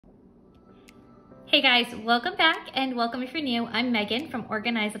Hey guys, welcome back and welcome if you're new. I'm Megan from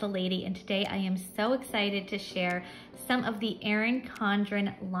OrganizedLittleLady, and today I am so excited to share some of the Erin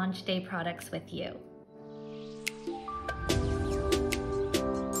Condren launch day products with you.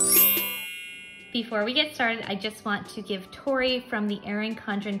 Before we get started, I just want to give Tori from the Erin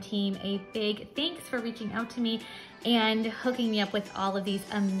Condren team a big thanks for reaching out to me and hooking me up with all of these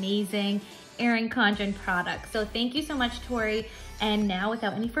amazing Erin Condren products. So thank you so much, Tori. And now,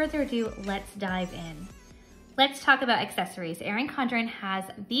 without any further ado, let's dive in. Let's talk about accessories. Erin Condren has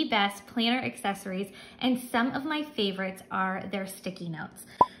the best planner accessories, and some of my favorites are their sticky notes.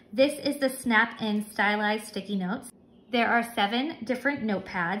 This is the Snap-In Stylized Sticky Notes. There are 7 different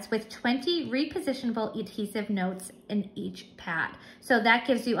notepads with 20 repositionable adhesive notes in each pad. So that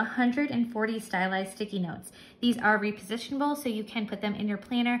gives you 140 stylized sticky notes. These are repositionable, so you can put them in your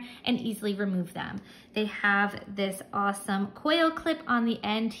planner and easily remove them. They have this awesome coil clip on the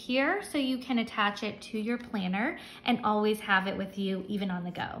end here, so you can attach it to your planner and always have it with you, even on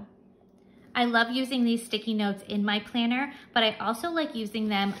the go. I love using these sticky notes in my planner, but I also like using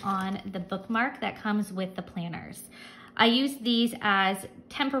them on the bookmark that comes with the planners. I use these as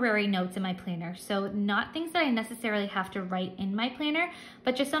temporary notes in my planner, so not things that I necessarily have to write in my planner,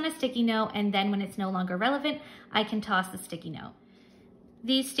 but just on a sticky note, and then when it's no longer relevant, I can toss the sticky note.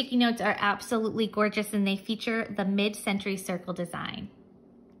 These sticky notes are absolutely gorgeous, and they feature the mid-century circle design.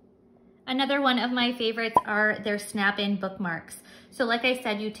 Another one of my favorites are their Snap-In bookmarks. So like I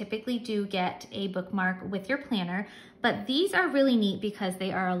said, you typically do get a bookmark with your planner, but these are really neat because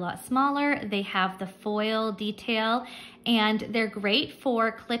they are a lot smaller. They have the foil detail, and they're great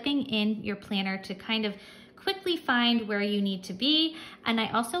for clipping in your planner to kind of quickly find where you need to be. And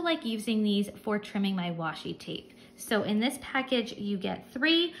I also like using these for trimming my washi tape. So in this package, you get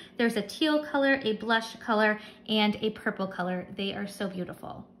 3. There's a teal color, a blush color, and a purple color. They are so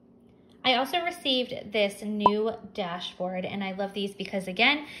beautiful. I also received this new dashboard, and I love these because,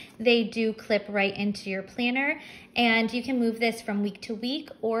 again, they do clip right into your planner, and you can move this from week to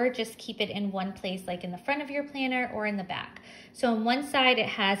week or just keep it in one place, like in the front of your planner or in the back. So on one side, it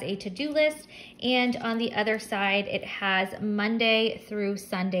has a to-do list, and on the other side, it has Monday through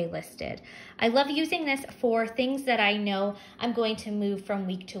Sunday listed. I love using this for things that I know I'm going to move from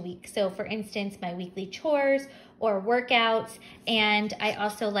week to week. So for instance, my weekly chores or workouts, and I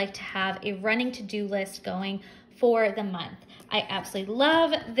also like to have a running to-do list going for the month. I absolutely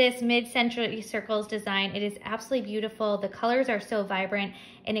love this mid-century circles design. It is absolutely beautiful. The colors are so vibrant,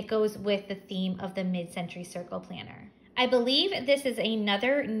 and it goes with the theme of the mid-century circle planner. I believe this is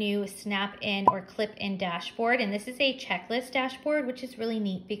another new Snap-In or Clip-In dashboard, and this is a checklist dashboard, which is really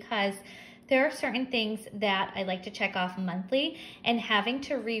neat because there are certain things that I like to check off monthly, and having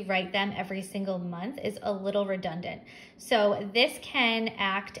to rewrite them every single month is a little redundant. So this can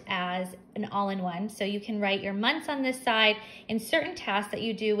act as an all-in-one. So you can write your months on this side and certain tasks that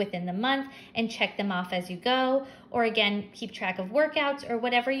you do within the month and check them off as you go, or again, keep track of workouts or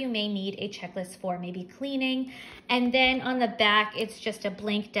whatever you may need a checklist for, maybe cleaning. And then on the back, it's just a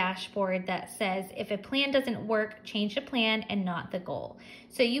blank dashboard that says, if a plan doesn't work, change the plan and not the goal.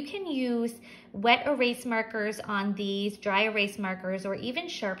 So you can use wet erase markers on these, dry erase markers, or even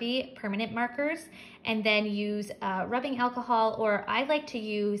Sharpie permanent markers, and then use rubbing alcohol, or I like to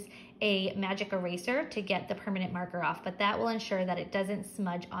use a magic eraser to get the permanent marker off, but that will ensure that it doesn't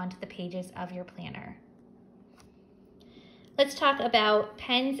smudge onto the pages of your planner. Let's talk about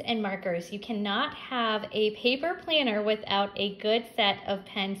pens and markers. You cannot have a paper planner without a good set of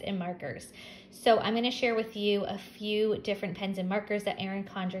pens and markers. So I'm going to share with you a few different pens and markers that Erin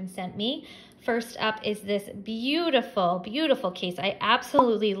Condren sent me. First up is this beautiful, beautiful case. I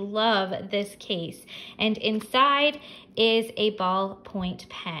absolutely love this case. And inside is a ballpoint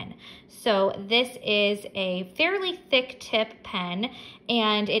pen. So this is a fairly thick tip pen,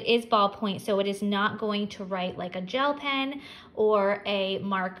 and it is ballpoint, so it is not going to write like a gel pen or a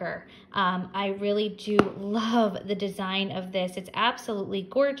marker. I really do love the design of this. It's absolutely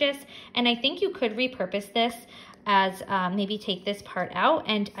gorgeous, and I think you could repurpose this as maybe take this part out,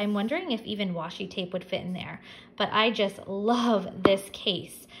 and I'm wondering if even washi tape would fit in there. But I just love this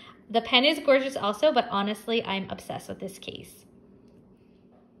case. The pen is gorgeous also, but honestly, I'm obsessed with this case.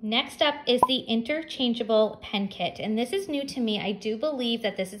 Next up is the interchangeable pen kit, and this is new to me. I do believe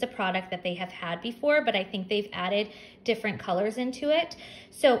that this is a product that they have had before, but I think they've added different colors into it.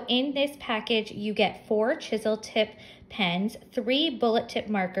 So in this package, you get 4 chisel tip pens, 3 bullet tip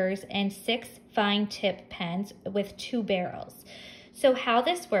markers, and 6 fine tip pens with 2 barrels. So how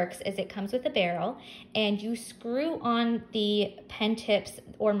this works is it comes with a barrel and you screw on the pen tips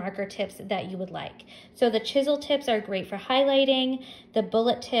or marker tips that you would like. So the chisel tips are great for highlighting. The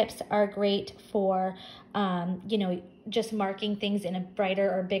bullet tips are great for, you know, just marking things in a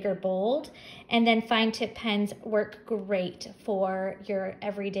brighter or bigger bold. And then fine tip pens work great for your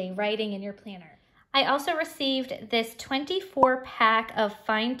everyday writing in your planner. I also received this 24 pack of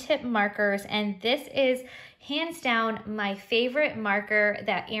fine tip markers, and this is hands down my favorite marker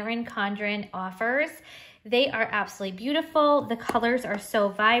that Erin Condren offers. They are absolutely beautiful. The colors are so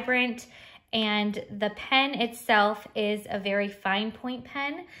vibrant, and the pen itself is a very fine point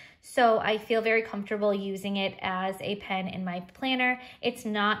pen. So I feel very comfortable using it as a pen in my planner. It's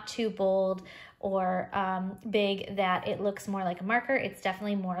not too bold or big that it looks more like a marker. It's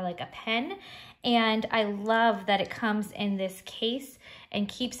definitely more like a pen. And I love that it comes in this case and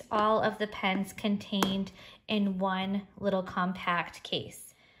keeps all of the pens contained in one little compact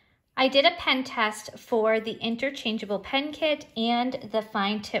case. I did a pen test for the interchangeable pen kit and the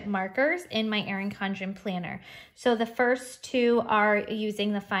fine tip markers in my Erin Condren planner. So the first two are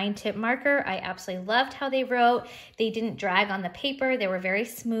using the fine tip marker. I absolutely loved how they wrote. They didn't drag on the paper. They were very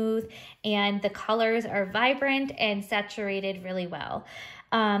smooth, and the colors are vibrant and saturated really well.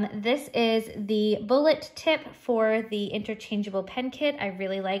 This is the bullet tip for the interchangeable pen kit. I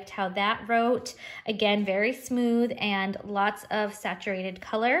really liked how that wrote. Again, very smooth and lots of saturated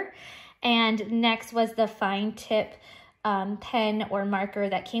color. And next was the fine tip pen or marker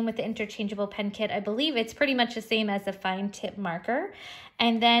that came with the interchangeable pen kit. I believe it's pretty much the same as the fine tip marker.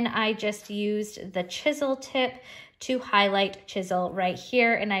 And then I just used the chisel tip to highlight chisel right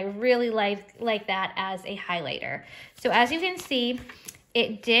here. And I really like that as a highlighter. So as you can see,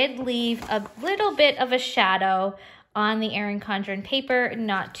 it did leave a little bit of a shadow on the Erin Condren paper.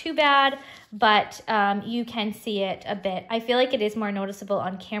 Not too bad, but you can see it a bit. I feel like it is more noticeable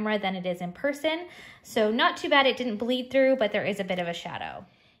on camera than it is in person. So not too bad, it didn't bleed through, but there is a bit of a shadow.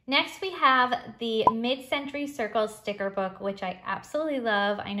 Next, we have the Mid-Century Circles sticker book, which I absolutely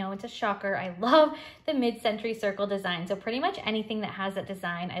love. I know it's a shocker. I love the Mid-Century Circle design. So pretty much anything that has that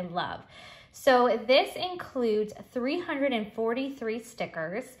design, I love. So this includes 343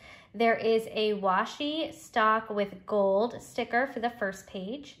 stickers. There is a washi stock with gold sticker for the first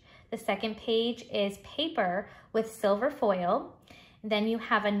page. The second page is paper with silver foil. Then you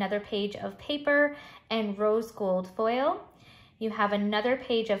have another page of paper and rose gold foil. You have another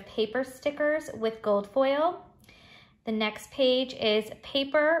page of paper stickers with gold foil. The next page is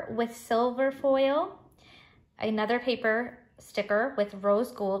paper with silver foil. Another paper sticker with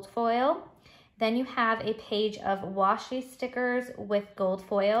rose gold foil. Then you have a page of washi stickers with gold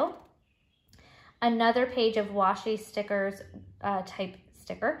foil, another page of washi stickers type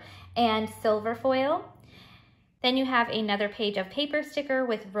sticker and silver foil. Then you have another page of paper sticker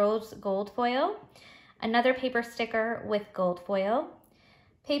with rose gold foil, another paper sticker with gold foil,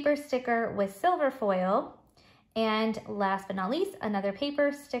 paper sticker with silver foil, and last but not least, another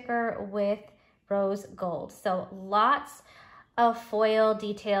paper sticker with rose gold. So lots of foil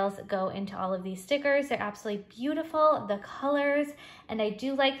details go into all of these stickers. They're absolutely beautiful, the colors, and I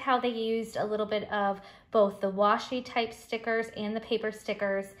do like how they used a little bit of both the washi type stickers and the paper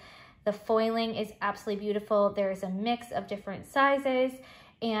stickers. The foiling is absolutely beautiful. There's a mix of different sizes,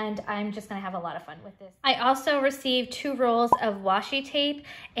 and I'm just gonna have a lot of fun with this. I also received 2 rolls of washi tape,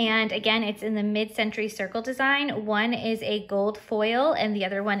 and again, it's in the Mid-Century Circle design. One is a gold foil, and the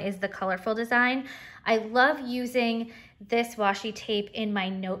other one is the colorful design. I love using this washi tape in my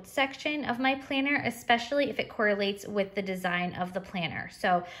notes section of my planner, especially if it correlates with the design of the planner.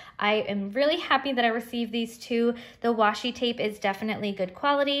 So I am really happy that I received these 2. The washi tape is definitely good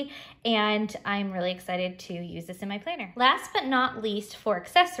quality, and I'm really excited to use this in my planner. Last but not least for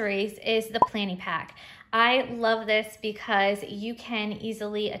accessories is the planning pack. I love this because you can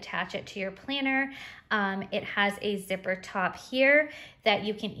easily attach it to your planner. It has a zipper top here that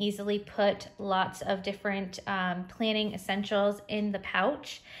you can easily put lots of different planning essentials in the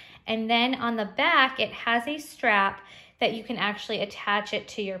pouch. And then on the back, it has a strap that you can actually attach it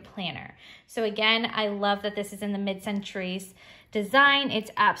to your planner. So again, I love that this is in the Mid-Centuries design.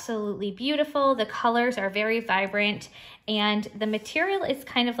 It's absolutely beautiful. The colors are very vibrant, and the material is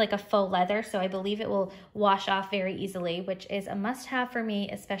kind of like a faux leather, so I believe it will wash off very easily, which is a must-have for me,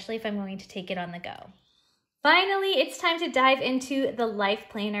 especially if I'm going to take it on the go. Finally, it's time to dive into the Life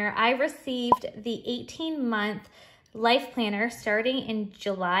Planner. I received the 18-month life planner starting in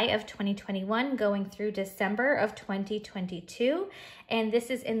July of 2021, going through December of 2022. And this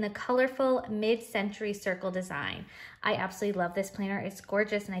is in the colorful mid-century circle design. I absolutely love this planner. It's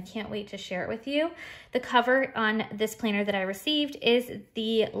gorgeous and I can't wait to share it with you. The cover on this planner that I received is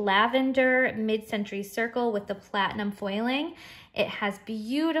the lavender mid-century circle with the platinum foiling. It has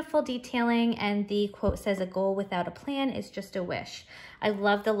beautiful detailing and the quote says, "A goal without a plan is just a wish." I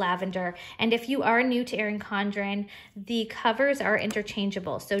love the lavender. And if you are new to Erin Condren, the covers are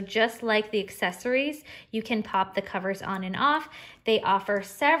interchangeable. So just like the accessories, you can pop the covers on and off. They offer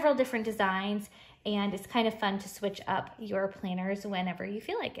several different designs and it's kind of fun to switch up your planners whenever you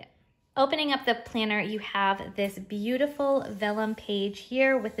feel like it. Opening up the planner, you have this beautiful vellum page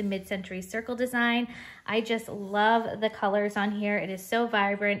here with the mid-century circle design. I just love the colors on here. It is so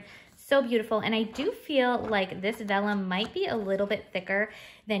vibrant, so beautiful. And I do feel like this vellum might be a little bit thicker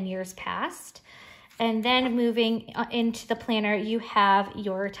than years past. And then moving into the planner, you have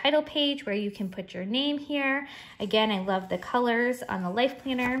your title page where you can put your name here. Again, I love the colors on the life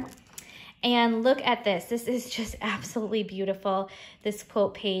planner. And look at this. This is just absolutely beautiful, this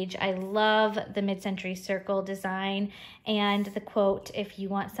quote page. I love the mid-century circle design and the quote, "If you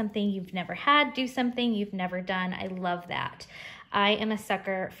want something you've never had, do something you've never done." I love that. I am a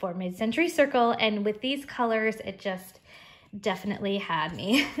sucker for mid-century circle, and with these colors, it just definitely had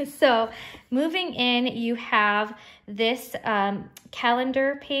me. So moving in, you have this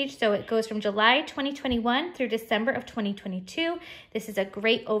calendar page. So it goes from July 2021 through December of 2022. This is a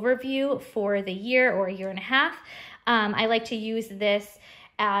great overview for the year or a year and a half. I like to use this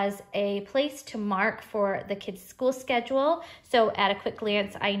as a place to mark for the kids' school schedule. So at a quick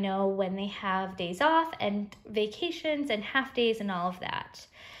glance, I know when they have days off and vacations and half days and all of that.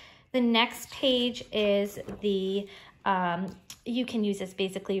 The next page is the you can use this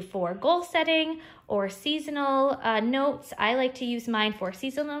basically for goal setting or seasonal notes. I like to use mine for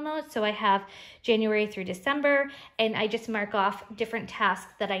seasonal notes. So I have January through December, and I just mark off different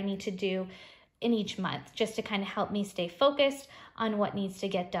tasks that I need to do in each month, just to kind of help me stay focused on what needs to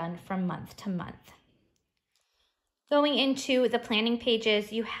get done from month to month. Going into the planning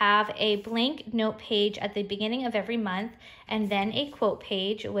pages, you have a blank note page at the beginning of every month, and then a quote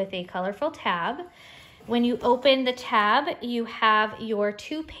page with a colorful tab. When you open the tab, you have your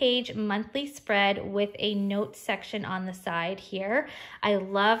 2-page monthly spread with a note section on the side here. I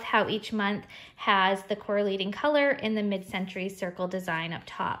love how each month has the correlating color in the mid-century circle design up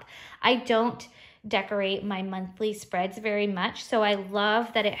top. I don't decorate my monthly spreads very much, so I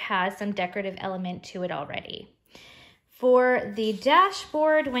love that it has some decorative element to it already. For the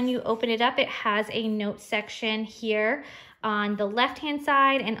dashboard, when you open it up, it has a note section here on the left-hand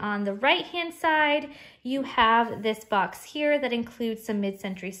side, and on the right-hand side, you have this box here that includes some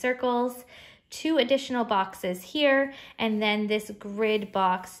mid-century circles, 2 additional boxes here, and then this grid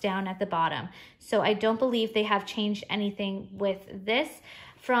box down at the bottom. So I don't believe they have changed anything with this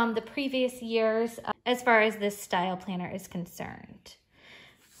from the previous years as far as this style planner is concerned.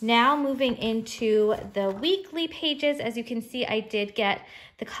 Now moving into the weekly pages, as you can see, I did get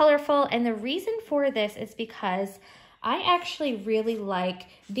the colorful, and the reason for this is because I actually really like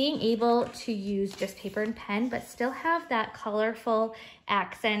being able to use just paper and pen, but still have that colorful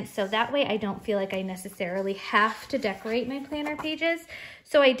accent. So that way I don't feel like I necessarily have to decorate my planner pages.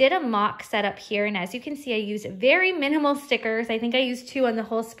 So I did a mock setup here. And as you can see, I used very minimal stickers. I think I used 2 on the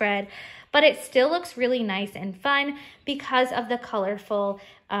whole spread, but it still looks really nice and fun because of the colorful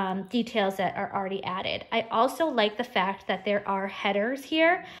details that are already added. I also like the fact that there are headers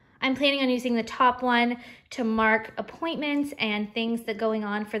here. I'm planning on using the top one to mark appointments and things that are going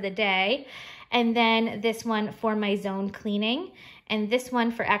on for the day. And then this one for my zone cleaning, and this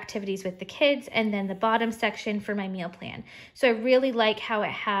one for activities with the kids, and then the bottom section for my meal plan. So I really like how it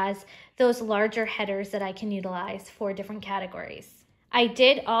has those larger headers that I can utilize for different categories. I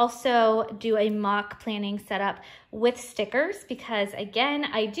did also do a mock planning setup with stickers because, again,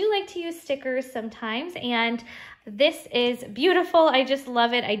 I do like to use stickers sometimes, and this is beautiful. I just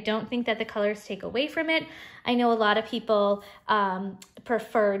love it. I don't think that the colors take away from it. I know a lot of people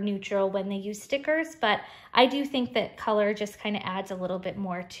prefer neutral when they use stickers, but I do think that color just kind of adds a little bit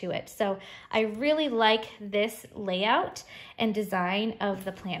more to it. So I really like this layout and design of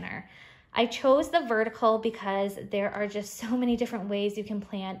the planner. I chose the vertical because there are just so many different ways you can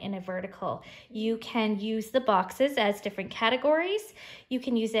plan in a vertical. You can use the boxes as different categories. You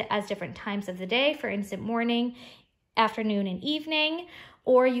can use it as different times of the day, for instance, morning, afternoon, and evening,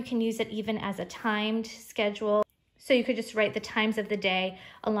 or you can use it even as a timed schedule. So you could just write the times of the day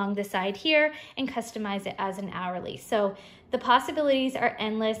along the side here and customize it as an hourly. So the possibilities are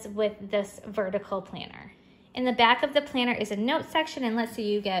endless with this vertical planner. In the back of the planner is a note section, and let's see,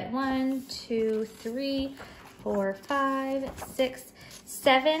 you get 1, 2, 3, 4, 5, 6,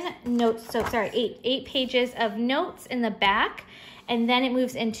 7 notes, so sorry, 8 pages of notes in the back, and then it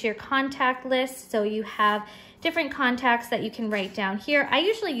moves into your contact list. So you have different contacts that you can write down here. I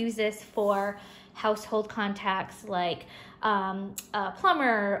usually use this for household contacts like a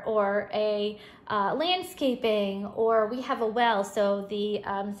plumber or a landscaping, or we have a well, so the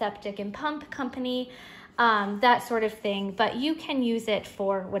septic and pump company, that sort of thing, but you can use it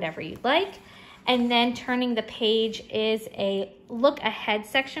for whatever you like. And then turning the page is a look ahead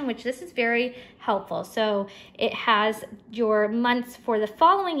section, which this is very helpful. So it has your months for the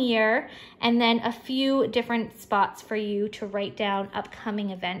following year, and then a few different spots for you to write down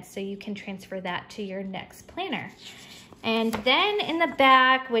upcoming events so you can transfer that to your next planner. And then in the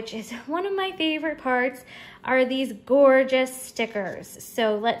back, which is one of my favorite parts, are these gorgeous stickers.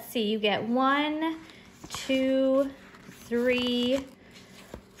 So let's see, you get 1, 2, 3,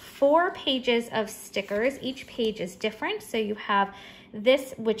 4 pages of stickers. Each page is different. So you have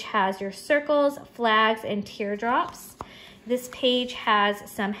this, which has your circles, flags, and teardrops. This page has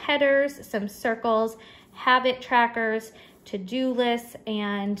some headers, some circles, habit trackers, to-do lists,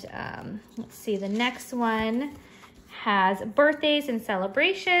 and let's see, the next one has birthdays and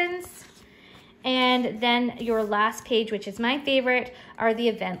celebrations. And then your last page, which is my favorite, are the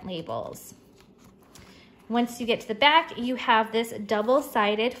event labels. Once you get to the back, you have this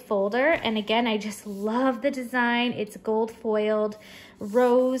double-sided folder. And again, I just love the design. It's gold foiled,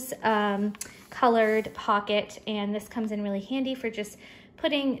 rose colored pocket. And this comes in really handy for just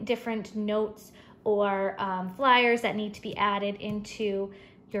putting different notes or flyers that need to be added into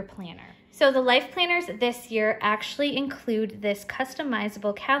your planner. So the life planners this year actually include this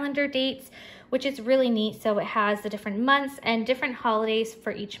customizable calendar dates, which is really neat. So it has the different months and different holidays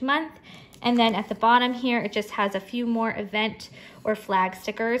for each month. And then at the bottom here, it just has a few more event or flag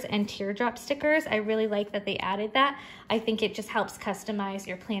stickers and teardrop stickers. I really like that they added that. I think it just helps customize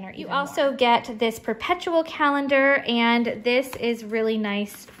your planner even more. You also get this perpetual calendar, and this is really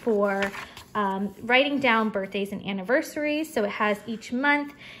nice for writing down birthdays and anniversaries. So it has each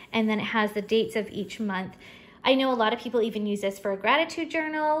month, and then it has the dates of each month. I know a lot of people even use this for a gratitude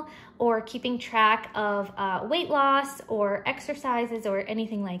journal or keeping track of weight loss or exercises or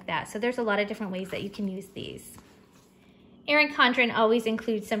anything like that. So there's a lot of different ways that you can use these. Erin Condren always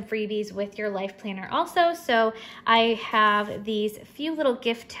includes some freebies with your life planner also. So I have these few little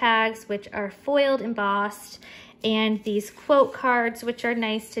gift tags, which are foiled embossed, and these quote cards, which are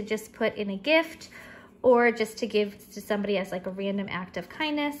nice to just put in a gift or just to give to somebody as like a random act of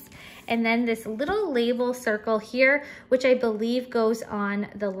kindness. And then this little label circle here, which I believe goes on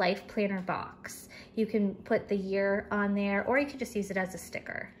the life planner box. You can put the year on there, or you can just use it as a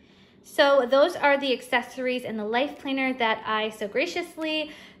sticker. So those are the accessories in the life planner that I so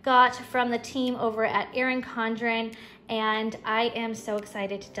graciously got from the team over at Erin Condren, and I am so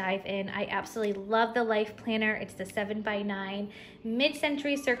excited to dive in. I absolutely love the life planner. It's the 7x9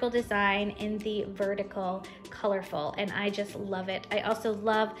 mid-century circle design in the vertical colorful, and I just love it. I also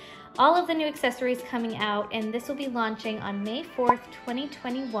love all of the new accessories coming out, and this will be launching on May 4th,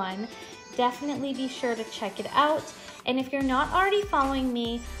 2021. Definitely be sure to check it out. And if you're not already following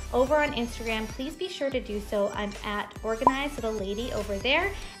me over on Instagram, please be sure to do so. I'm at OrganizedLittleLady over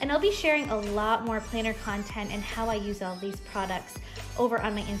there, and I'll be sharing a lot more planner content and how I use all these products over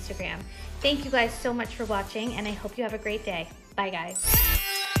on my Instagram. Thank you guys so much for watching, and I hope you have a great day. Bye,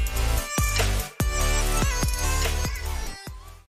 guys.